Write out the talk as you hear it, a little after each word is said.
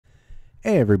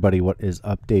Hey everybody, what is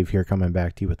up? Dave here, coming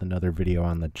back to you with another video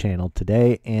on the channel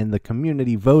today, and the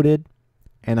community voted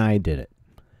and I did it.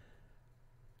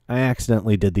 I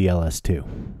accidentally did the LS2.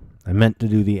 I meant to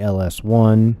do the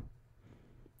LS1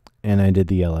 and I did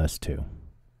the LS2.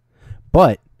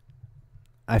 But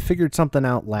I figured something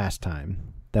out last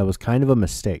time that was kind of a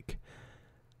mistake.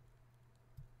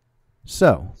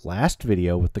 So, last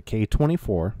video with the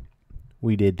K24,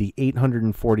 we did the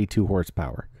 842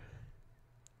 horsepower.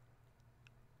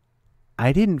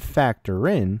 I didn't factor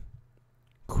in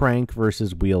crank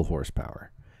versus wheel horsepower.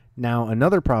 Now,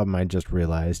 another problem I just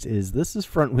realized is this is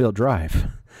front wheel drive.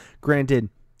 Granted,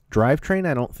 drivetrain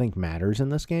I don't think matters in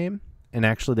this game. And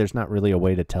actually, there's not really a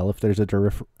way to tell if there's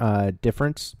a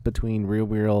difference between rear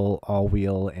wheel, all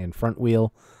wheel, and front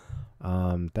wheel.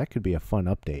 That could be a fun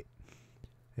update.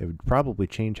 It would probably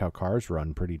change how cars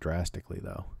run pretty drastically,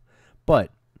 though.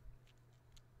 But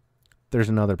there's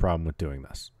another problem with doing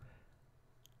this.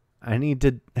 I need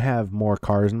to have more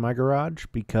cars in my garage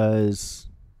because,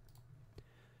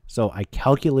 so I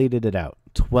calculated it out.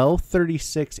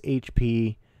 1236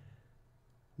 HP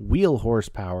wheel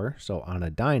horsepower, so on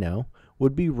a dyno,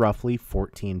 would be roughly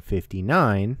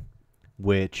 1459,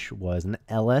 which was an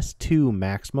LS2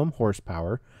 maximum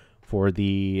horsepower for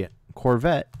the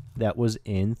Corvette that was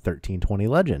in 1320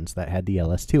 Legends that had the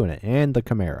LS2 in it, and the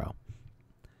Camaro.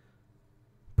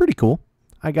 Pretty cool.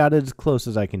 I got it as close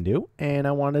as I can do, and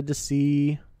I wanted to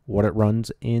see what it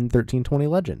runs in 1320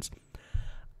 Legends.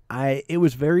 It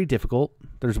was very difficult.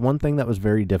 There's one thing that was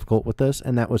very difficult with this,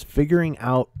 and that was figuring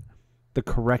out the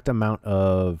correct amount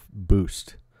of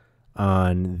boost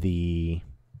on the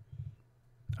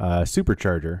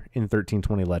supercharger in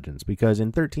 1320 Legends, because in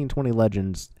 1320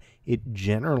 Legends, it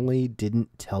generally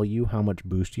didn't tell you how much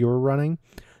boost you were running,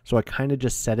 so I kind of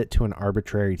just set it to an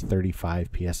arbitrary 35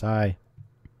 PSI.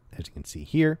 As you can see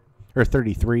here, or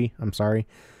 33, I'm sorry,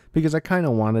 because I kind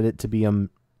of wanted it to be a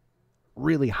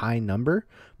really high number,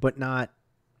 but not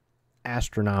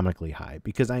astronomically high,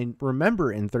 because I remember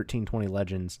in 1320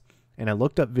 Legends, and I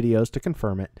looked up videos to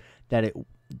confirm it, that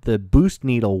the boost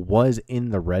needle was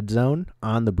in the red zone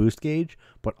on the boost gauge,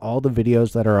 but all the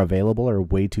videos that are available are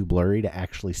way too blurry to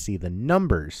actually see the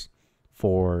numbers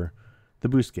for the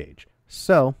boost gauge.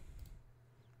 So,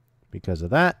 because of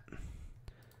that,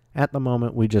 at the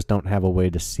moment, we just don't have a way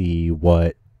to see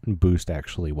what boost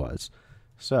actually was.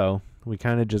 So we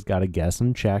kind of just got to guess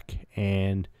and check,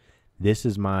 and this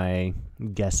is my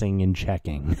guessing and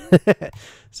checking.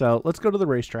 So let's go to the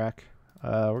racetrack.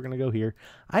 We're going to go here.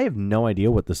 I have no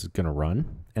idea what this is going to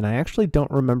run, and I actually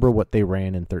don't remember what they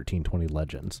ran in 1320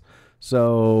 Legends.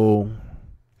 So,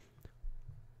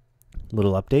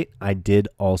 little update. I did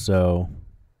also,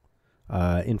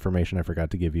 information I forgot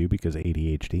to give you because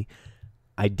ADHD.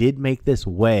 I did make this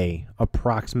weigh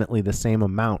approximately the same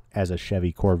amount as a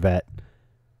Chevy Corvette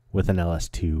with an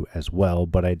LS2 as well,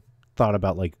 but I thought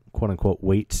about like quote-unquote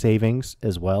weight savings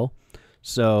as well.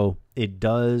 So it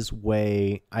does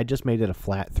weigh, I just made it a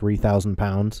flat 3,000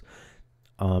 pounds.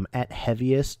 At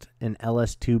heaviest, an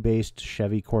LS2 based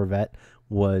Chevy Corvette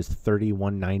was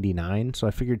 3199, so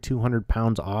I figured 200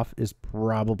 pounds off is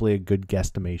probably a good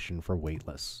guesstimation for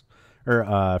weightless,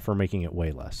 or for making it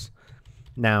weigh less.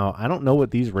 Now, I don't know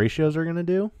what these ratios are going to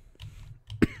do,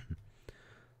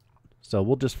 so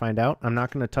we'll just find out. I'm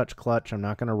not going to touch clutch. I'm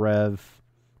not going to rev.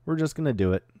 We're just going to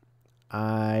do it.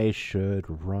 I should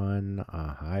run a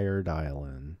higher dial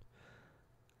in.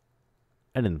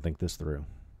 I didn't think this through.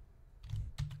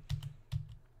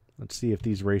 Let's see if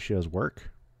these ratios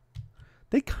work.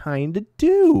 They kind of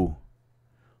do.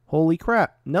 Holy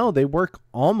crap. No, they work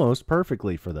almost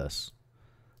perfectly for this.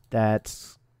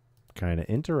 That's kind of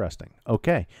interesting.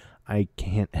 Okay, I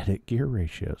can't edit gear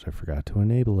ratios. I forgot to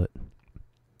enable it.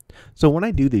 So when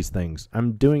I do these things,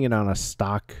 I'm doing it on a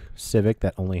stock Civic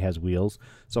that only has wheels,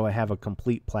 so I have a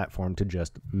complete platform to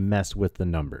just mess with the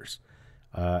numbers.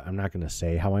 I'm not going to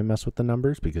say how I mess with the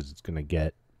numbers because it's going to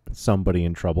get somebody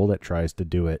in trouble that tries to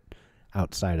do it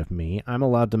outside of me. I'm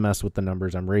allowed to mess with the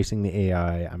numbers. I'm racing the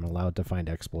AI. I'm allowed to find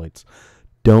exploits.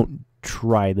 Don't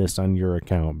try this on your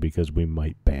account because we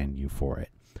might ban you for it.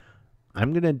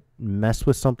 I'm going to mess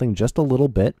with something just a little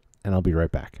bit, and I'll be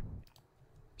right back.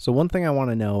 So one thing I want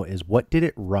to know is, what did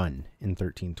it run in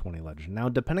 1320 Legend? Now,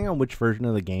 depending on which version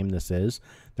of the game this is,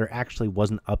 there actually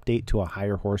was an update to a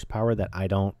higher horsepower that I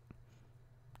don't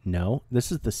know.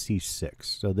 This is the C6,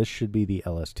 so this should be the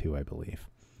LS2, I believe.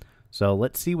 So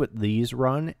let's see what these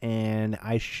run, and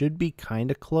I should be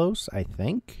kind of close, I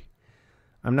think.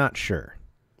 I'm not sure.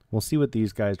 We'll see what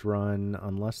these guys run,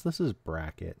 unless this is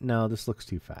bracket. No, this looks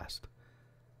too fast.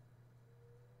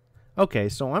 Okay,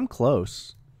 so I'm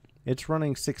close. It's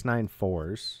running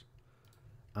 694s.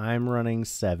 I'm running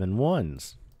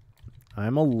 7.1s.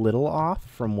 I'm a little off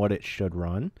from what it should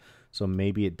run, so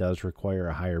maybe it does require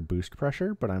a higher boost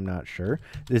pressure, but I'm not sure.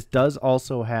 This does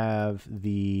also have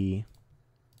the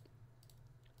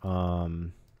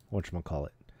whatchamacallit.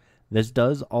 This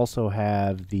does also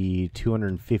have the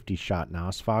 250 shot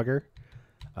NOS fogger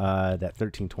that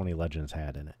 1320 Legends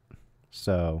had in it.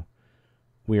 So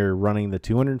we're running the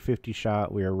 250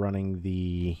 shot. We are running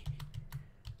the...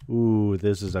 Ooh,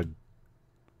 this is a...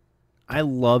 I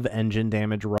love engine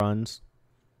damage runs.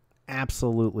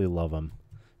 Absolutely love them.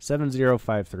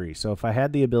 7053. So if I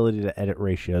had the ability to edit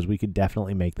ratios, we could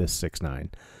definitely make this 6.9.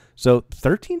 So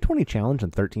 1320 Challenge and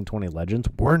 1320 Legends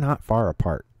were not far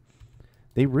apart.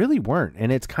 They really weren't.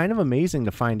 And it's kind of amazing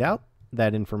to find out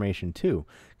that information too.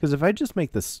 Because if I just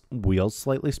make the wheels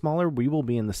slightly smaller, we will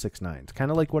be in the 6.9s.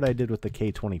 Kind of like what I did with the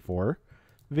K24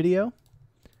 video.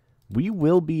 We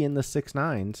will be in the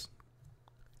 6.9s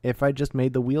if I just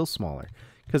made the wheels smaller.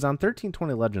 Because on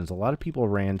 1320 Legends, a lot of people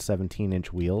ran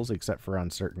 17-inch wheels, except for on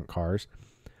certain cars.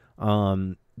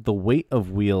 The weight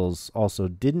of wheels also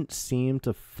didn't seem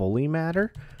to fully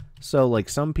matter. So, like,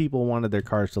 some people wanted their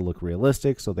cars to look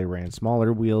realistic, so they ran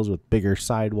smaller wheels with bigger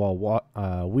sidewall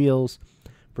wheels,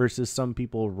 versus some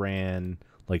people ran,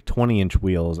 like, 20-inch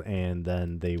wheels, and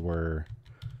then they were,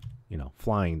 you know,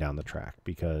 flying down the track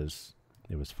because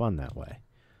it was fun that way.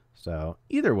 So,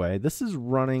 either way, this is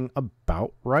running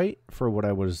about right for what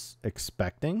I was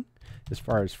expecting as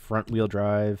far as front-wheel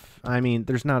drive. I mean,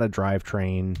 there's not a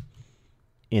drivetrain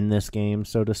in this game,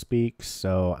 so to speak,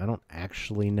 so I don't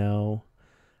actually know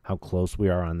how close we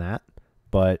are on that,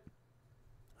 but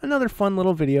another fun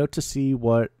little video to see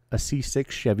what a C6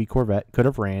 Chevy Corvette could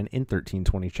have ran in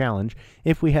 1320 Challenge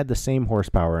if we had the same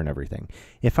horsepower and everything.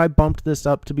 If I bumped this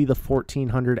up to be the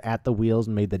 1400 at the wheels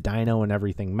and made the dyno and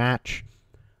everything match,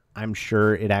 I'm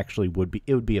sure it actually would be.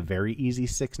 It would be a very easy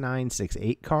 6.9,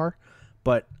 6.8 car,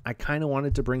 but I kind of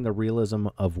wanted to bring the realism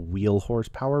of wheel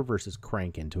horsepower versus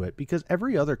crank into it because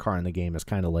every other car in the game is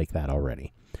kind of like that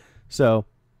already. So,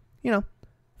 you know,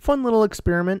 fun little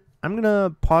experiment. I'm going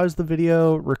to pause the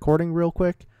video recording real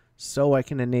quick so I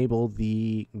can enable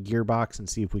the gearbox and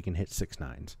see if we can hit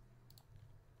 6.9s.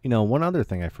 You know, one other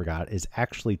thing I forgot is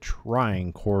actually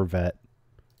trying Corvette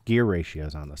gear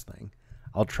ratios on this thing.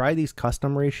 I'll try these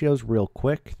custom ratios real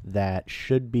quick. That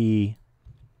should be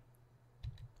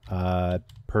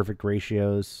perfect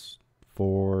ratios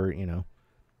for, you know,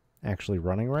 actually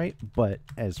running right. But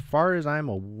as far as I'm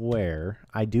aware,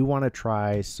 I do want to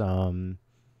try some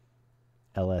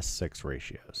LS6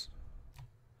 ratios.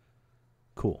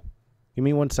 Cool. Give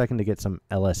me 1 second to get some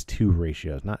LS2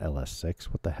 ratios, not LS6.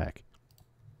 What the heck?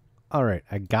 All right,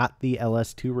 I got the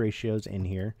LS2 ratios in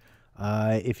here.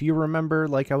 If you remember,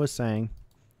 like I was saying,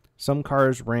 some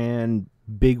cars ran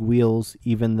big wheels,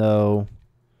 even though,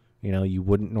 you know, you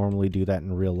wouldn't normally do that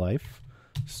in real life.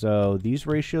 So these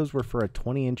ratios were for a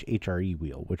 20-inch HRE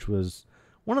wheel, which was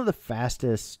one of the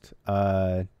fastest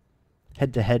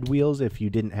head-to-head wheels if you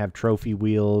didn't have trophy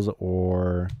wheels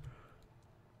or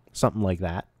something like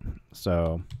that.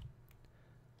 So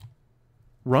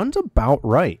runs about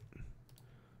right.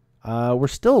 We're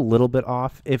still a little bit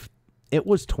off. If it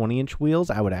was 20-inch wheels,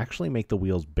 I would actually make the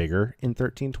wheels bigger in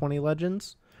 1320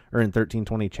 Legends or in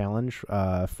 1320 Challenge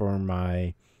for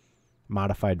my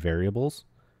modified variables.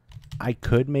 I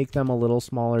could make them a little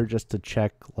smaller just to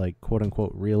check, like,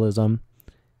 quote-unquote realism.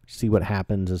 See what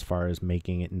happens as far as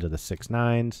making it into the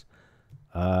 6.9s.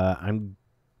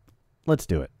 Let's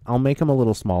do it. I'll make them a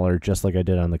little smaller just like I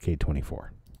did on the K24.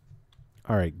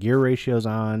 All right, gear ratios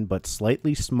on, but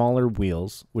slightly smaller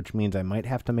wheels, which means I might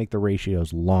have to make the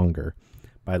ratios longer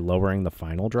by lowering the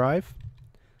final drive.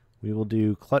 We will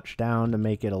do clutch down to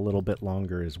make it a little bit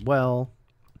longer as well.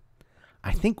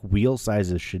 I think wheel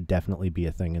sizes should definitely be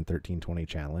a thing in 1320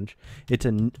 Challenge. It's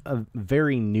a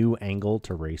very new angle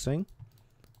to racing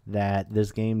that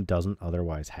this game doesn't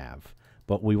otherwise have.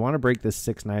 But we want to break this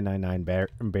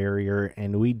 6.999 barrier,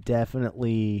 and we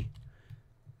definitely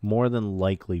more than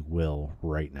likely will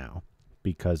right now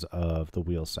because of the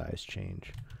wheel size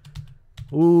change.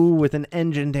 Ooh, with an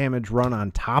engine damage run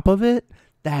on top of it?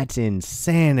 That's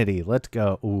insanity. Let's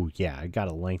go. Ooh, yeah, I got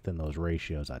to lengthen those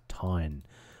ratios a ton.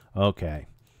 Okay,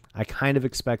 I kind of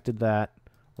expected that.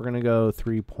 We're going to go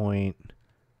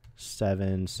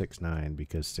 3.769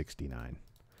 because 69.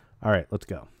 All right, let's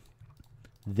go.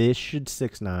 This should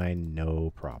 6.9,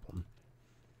 no problem.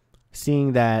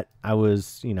 Seeing that I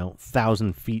was, you know,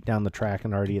 1,000 feet down the track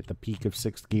and already at the peak of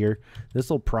 6th gear, this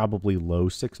will probably low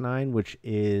 6.9, which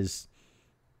is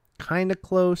kind of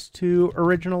close to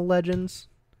original Legends.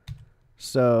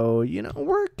 So, you know,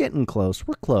 we're getting close.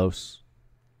 We're close.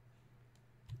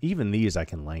 Even these I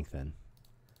can lengthen.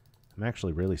 I'm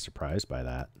actually really surprised by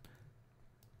that.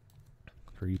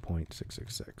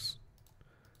 3.666.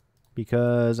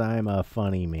 Because I'm a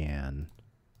funny man.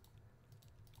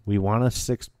 We want a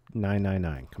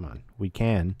 6.999. Come on. We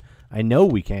can. I know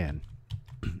we can.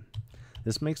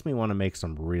 This makes me want to make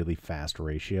some really fast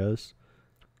ratios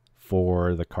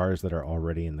for the cars that are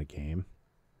already in the game.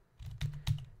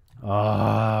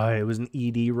 It was an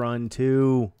ED run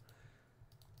too.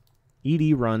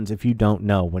 ED runs, if you don't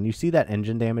know, when you see that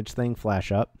engine damage thing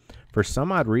flash up, for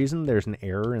some odd reason, there's an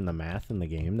error in the math in the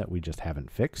game that we just haven't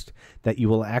fixed, that you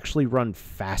will actually run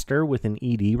faster with an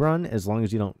ED run as long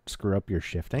as you don't screw up your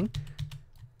shifting.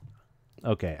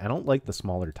 Okay, I don't like the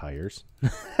smaller tires.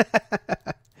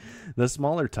 The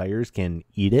smaller tires can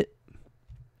eat it,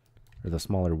 or the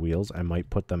smaller wheels. I might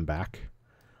put them back.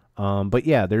 But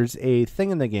yeah, there's a thing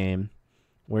in the game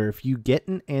where if you get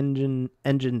an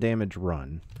engine damage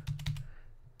run,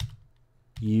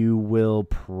 you will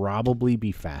probably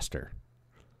be faster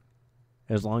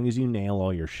as long as you nail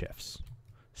all your shifts.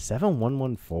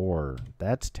 7114,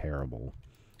 that's terrible.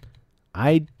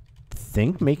 I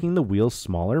think making the wheels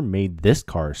smaller made this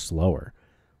car slower,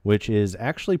 which is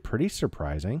actually pretty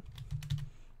surprising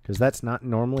because that's not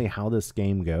normally how this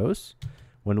game goes.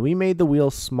 When we made the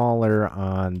wheels smaller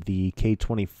on the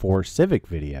K24 Civic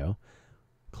video,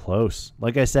 close.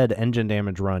 Like I said, engine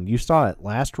damage run. You saw it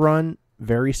last run.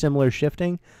 Very similar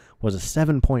shifting was a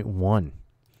 7.1.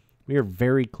 We are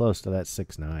very close to that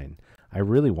 6.9. I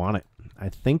really want it. I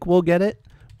think we'll get it,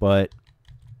 but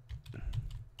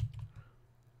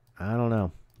I don't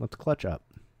know. Let's clutch up.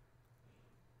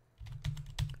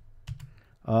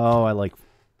 Oh, I like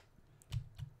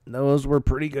those were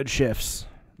pretty good shifts.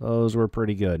 Those were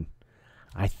pretty good.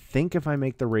 I think if I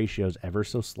make the ratios ever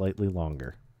so slightly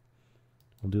longer,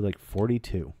 we'll do like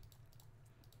 42.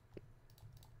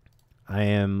 I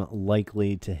am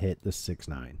likely to hit the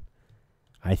 6.9.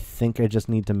 I think I just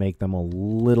need to make them a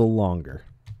little longer.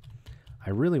 I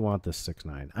really want this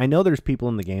 6.9. I know there's people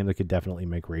in the game that could definitely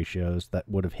make ratios that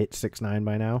would have hit 6.9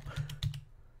 by now.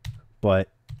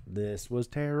 But this was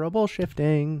terrible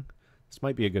shifting. This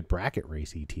might be a good bracket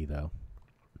race ET, though.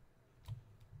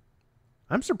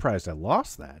 I'm surprised I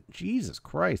lost that. Jesus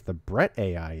Christ, the Brett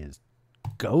AI is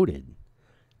goated.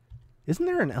 Isn't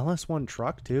there an LS1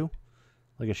 truck, too?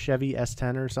 Like a Chevy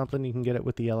S10 or something? You can get it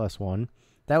with the LS1.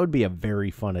 That would be a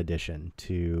very fun addition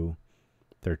to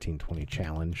 1320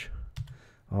 Challenge.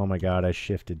 Oh my god, I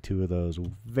shifted 2 of those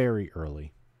very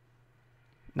early.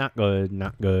 Not good,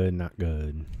 not good, not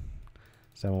good.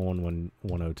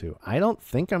 711102. I don't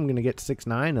think I'm going to get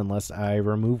 6.9 unless I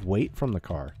remove weight from the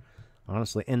car.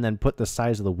 Honestly, and then put the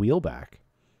size of the wheel back.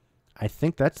 I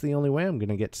think that's the only way I'm going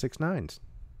to get 6.9s.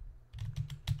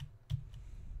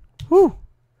 Whew!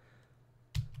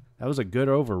 That was a good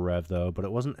over rev, though, but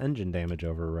it wasn't engine damage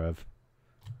over rev.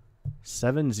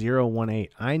 7018.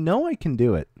 I know I can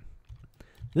do it.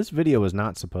 This video was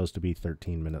not supposed to be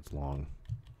 13 minutes long.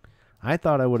 I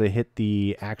thought I would have hit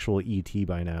the actual ET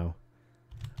by now.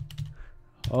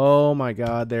 Oh my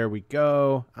god, there we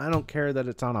go. I don't care that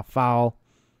it's on a foul.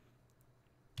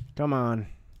 Come on.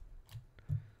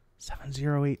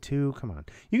 7082, come on.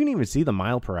 You can even see the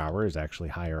mile per hour is actually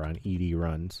higher on ED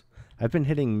runs. I've been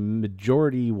hitting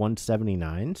majority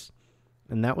 179s,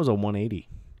 and that was a 180.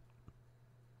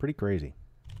 Pretty crazy.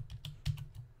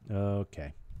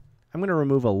 Okay. I'm going to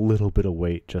remove a little bit of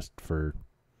weight just for...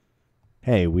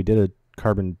 Hey, we did a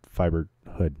carbon fiber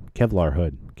hood. Kevlar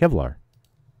hood. Kevlar.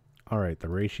 All right, the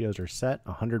ratios are set.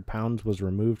 100 pounds was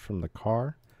removed from the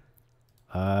car.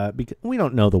 Because we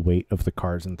don't know the weight of the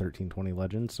cars in 1320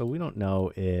 Legends, so we don't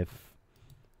know if,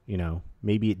 you know,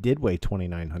 maybe it did weigh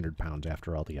 2,900 pounds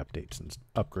after all the updates and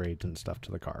upgrades and stuff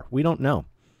to the car. We don't know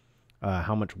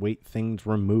how much weight things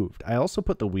removed. I also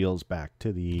put the wheels back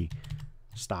to the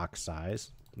stock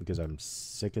size because I'm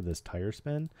sick of this tire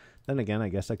spin. Then again, I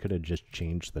guess I could have just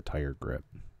changed the tire grip,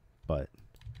 but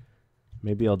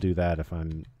maybe I'll do that if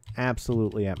I'm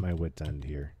absolutely at my wit's end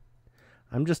here.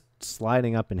 I'm just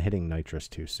sliding up and hitting nitrous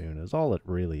too soon is all it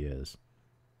really is.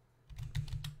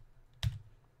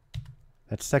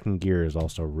 That second gear is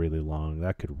also really long.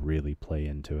 That could really play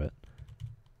into it.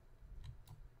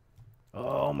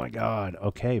 Oh my god.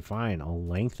 Okay, fine. I'll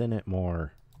lengthen it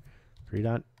more.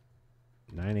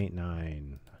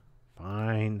 3.989.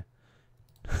 Fine.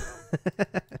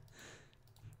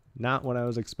 Not what I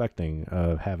was expecting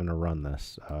of having to run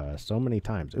this so many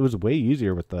times. It was way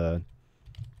easier with the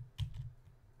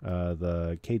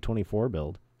K24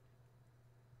 build.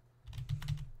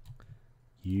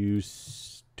 You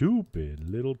stupid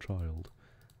little child.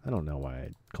 I don't know why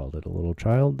I called it a little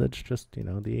child. That's just, you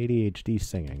know, the ADHD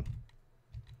singing.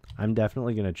 I'm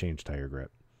definitely going to change tire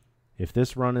grip. If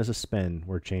this run is a spin,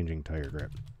 we're changing tire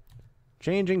grip.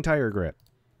 Changing tire grip.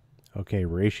 Okay,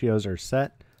 ratios are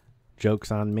set.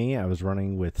 Joke's on me. I was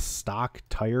running with stock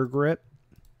tire grip.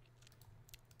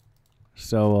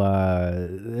 So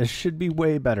this should be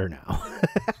way better now.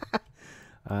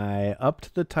 I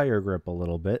upped the tire grip a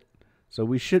little bit. So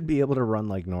we should be able to run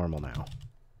like normal now.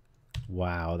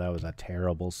 Wow, that was a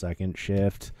terrible second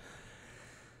shift.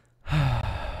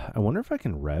 I wonder if I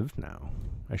can rev now.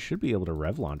 I should be able to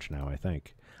rev launch now, I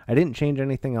think. I didn't change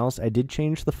anything else. I did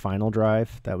change the final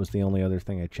drive. That was the only other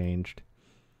thing I changed.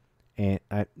 And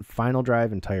final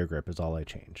drive and tire grip is all I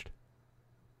changed.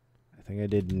 I think I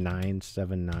did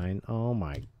 979. Oh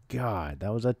my god,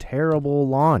 that was a terrible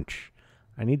launch.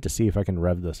 I need to see if I can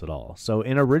rev this at all. So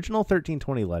in original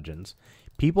 1320 Legends,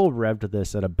 people revved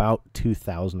this at about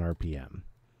 2,000 RPM.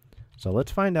 So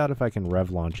let's find out if I can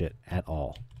rev launch it at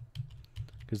all.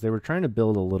 Because they were trying to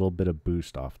build a little bit of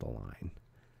boost off the line,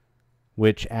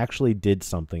 which actually did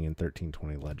something in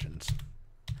 1320 Legends.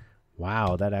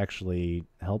 Wow, that actually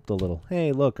helped a little.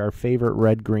 Hey, look, our favorite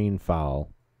red-green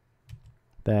foul.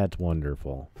 That's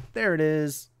wonderful. There it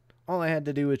is. All I had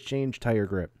to do was change tire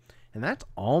grip. And that's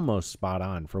almost spot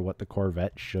on for what the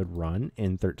Corvette should run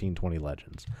in 1320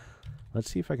 Legends.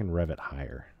 Let's see if I can rev it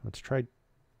higher. Let's try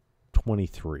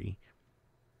 23.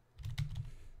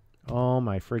 Oh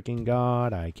my freaking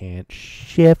god, I can't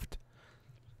shift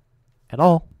at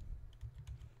all.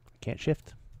 I can't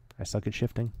shift. I suck at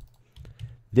shifting.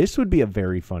 This would be a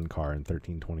very fun car in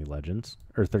 1320 Legends,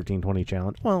 or 1320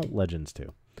 Challenge. Well, Legends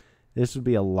too. This would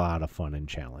be a lot of fun in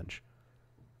Challenge.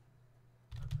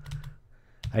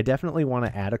 I definitely want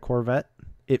to add a Corvette.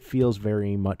 It feels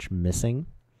very much missing.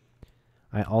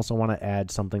 I also want to add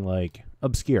something like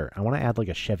obscure. I want to add like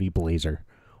a Chevy Blazer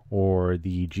or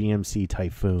the GMC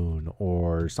Typhoon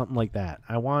or something like that.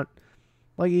 I want,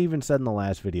 like I even said in the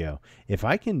last video, if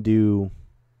I can do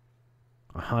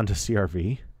a Honda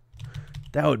CR-V,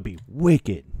 that would be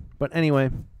wicked. But anyway,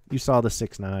 you saw the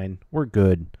 6.9. We're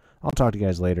good. I'll talk to you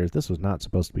guys later. This was not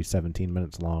supposed to be 17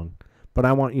 minutes long, but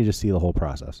I want you to see the whole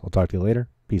process. I'll talk to you later.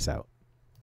 Peace out.